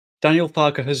Daniel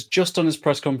Farke has just done his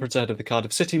press conference ahead of the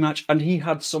Cardiff City match, and he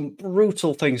had some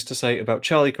brutal things to say about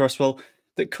Charlie Cresswell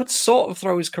that could sort of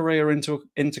throw his career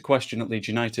into question at Leeds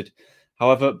United.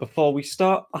 However, before we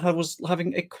start, I was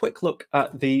having a quick look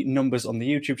at the numbers on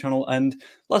the YouTube channel, and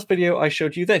last video I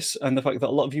showed you this, and the fact that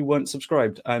a lot of you weren't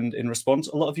subscribed, and in response,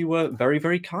 a lot of you were very,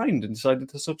 very kind and decided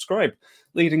to subscribe,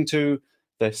 leading to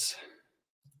this.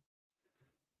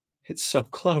 It's so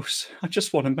close. I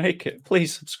just want to make it.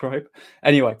 Please subscribe.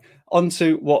 Anyway, on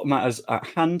to what matters at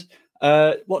hand.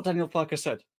 What Daniel Farke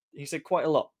said. He said quite a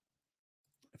lot.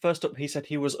 First up, he said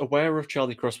he was aware of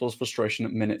Charlie Cresswell's frustration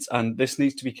at minutes, and this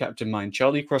needs to be kept in mind.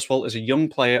 Charlie Cresswell is a young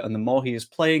player, and the more he is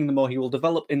playing, the more he will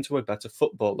develop into a better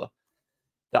footballer.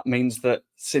 That means that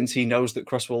since he knows that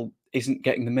Cresswell isn't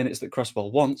getting the minutes that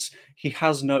Cresswell wants, he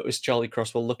has noticed Charlie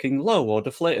Cresswell looking low or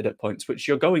deflated at points, which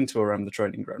you're going to around the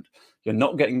training ground. You're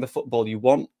not getting the football you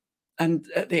want. And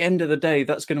at the end of the day,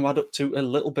 that's going to add up to a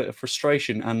little bit of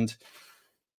frustration, and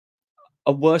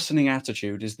a worsening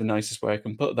attitude is the nicest way I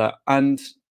can put that. And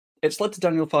it's led to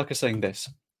Daniel Farke saying this: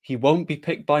 he won't be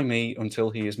picked by me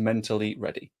until he is mentally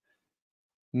ready.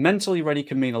 Mentally ready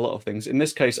can mean a lot of things. In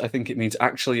this case, I think it means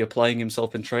actually applying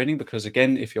himself in training, because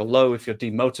again, if you're low, if you're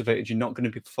demotivated, you're not going to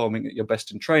be performing at your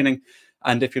best in training.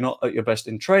 And if you're not at your best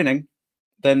in training,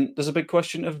 then there's a big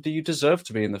question of, do you deserve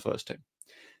to be in the first team?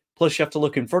 Plus, you have to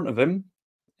look in front of him.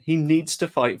 He needs to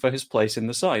fight for his place in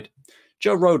the side.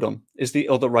 Joe Rodon is the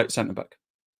other right centre-back.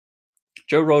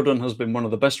 Joe Rodon has been one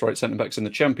of the best right centre-backs in the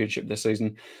Championship this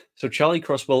season. So Charlie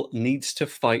Cresswell needs to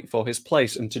fight for his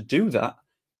place. And to do that,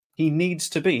 he needs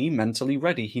to be mentally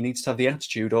ready. He needs to have the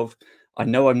attitude of, I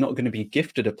know I'm not going to be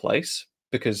gifted a place,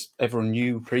 because everyone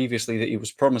knew previously that he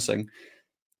was promising.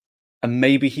 And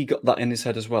maybe he got that in his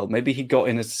head as well. Maybe he got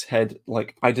in his head,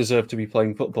 like, I deserve to be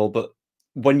playing football. But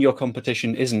when your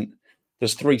competition isn't,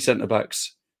 there's 3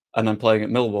 centre-backs and I'm playing at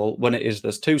Millwall. When it is,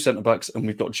 there's 2 centre-backs and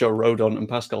we've got Joe Rodon and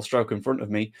Pascal Struijk in front of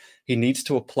me. He needs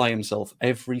to apply himself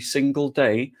every single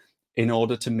day in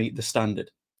order to meet the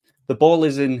standard. The ball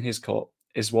is in his court,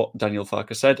 is what Daniel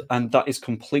Farke said, and that is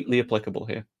completely applicable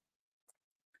here.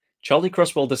 Charlie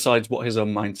Cresswell decides what his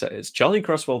own mindset is. Charlie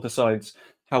Cresswell decides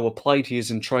how applied he is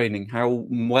in training, how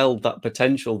well that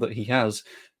potential that he has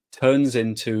turns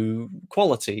into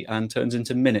quality and turns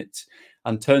into minutes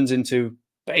and turns into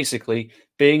basically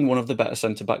being one of the better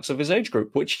centre-backs of his age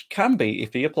group, which he can be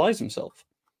if he applies himself.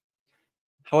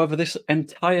 However, this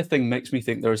entire thing makes me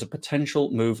think there is a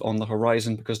potential move on the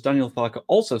horizon, because Daniel Farke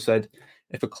also said,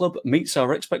 if a club meets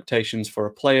our expectations for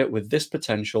a player with this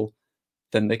potential,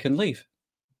 then they can leave.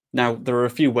 Now, there are a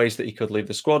few ways that he could leave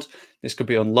the squad. This could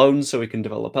be on loan so he can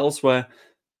develop elsewhere.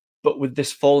 But with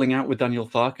this falling out with Daniel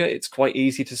Farke, it's quite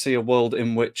easy to see a world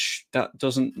in which that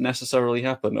doesn't necessarily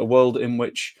happen. A world in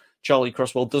which Charlie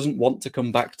Cresswell doesn't want to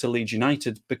come back to Leeds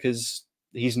United because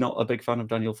he's not a big fan of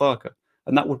Daniel Farke.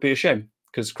 And that would be a shame,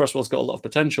 because Cresswell's got a lot of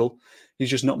potential. He's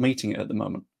just not meeting it at the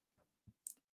moment.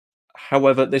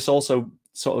 However, this also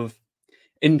sort of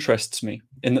interests me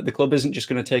in that the club isn't just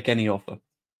going to take any offer.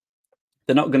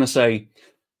 They're not going to say,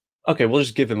 okay, we'll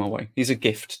just give him away. He's a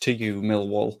gift to you,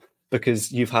 Millwall,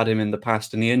 because you've had him in the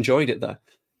past and he enjoyed it there.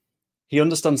 He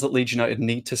understands that Leeds United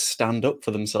need to stand up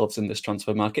for themselves in this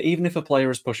transfer market, even if a player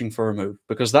is pushing for a move,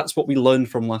 because that's what we learned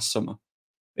from last summer.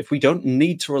 If we don't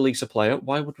need to release a player,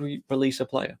 why would we release a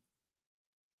player?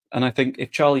 And I think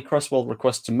if Charlie Cresswell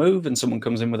requests a move and someone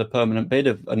comes in with a permanent bid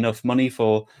of enough money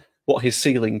for what his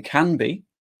ceiling can be,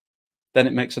 then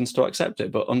it makes sense to accept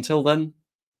it. But until then,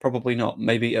 probably not.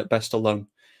 Maybe at best a loan.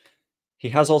 He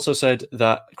has also said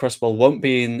that Cresswell won't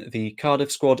be in the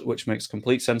Cardiff squad, which makes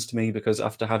complete sense to me, because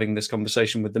after having this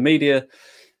conversation with the media,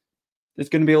 there's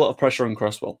going to be a lot of pressure on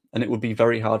Cresswell, and it would be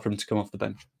very hard for him to come off the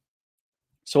bench.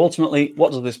 So ultimately,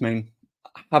 what does this mean?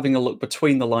 Having a look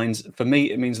between the lines, for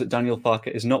me, it means that Daniel Farke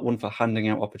is not one for handing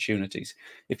out opportunities.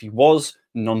 If he was,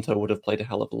 Nonto would have played a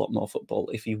hell of a lot more football.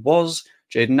 If he was,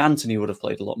 Jadon Anthony would have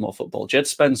played a lot more football. Jed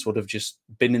Spence would have just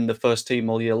been in the first team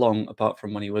all year long, apart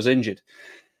from when he was injured.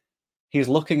 He's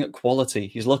looking at quality.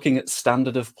 He's looking at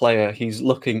standard of player. He's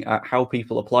looking at how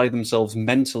people apply themselves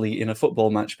mentally in a football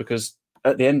match, because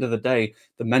at the end of the day,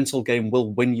 the mental game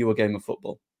will win you a game of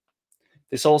football.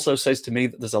 This also says to me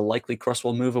that there's a likely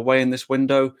Cresswell move away in this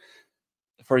window.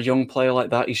 For a young player like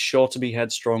that, he's sure to be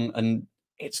headstrong, and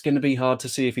it's going to be hard to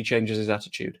see if he changes his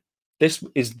attitude. This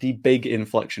is the big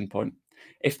inflection point.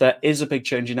 If there is a big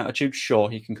change in attitude, sure,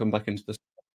 he can come back into this.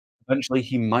 Eventually,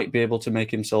 he might be able to make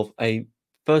himself a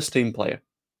first-team player.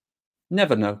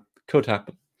 Never know. Could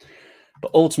happen.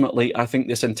 But ultimately, I think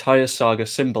this entire saga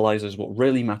symbolises what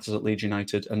really matters at Leeds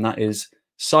United, and that is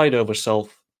side over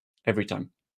self every time.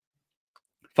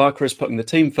 Farke is putting the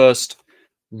team first,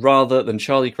 rather than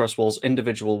Charlie Cresswell's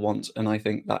individual wants, and I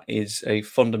think that is a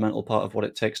fundamental part of what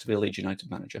it takes to be a Leeds United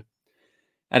manager.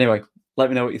 Anyway, let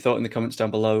me know what you thought in the comments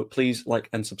down below. Please like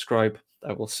and subscribe.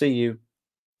 I will see you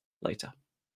later.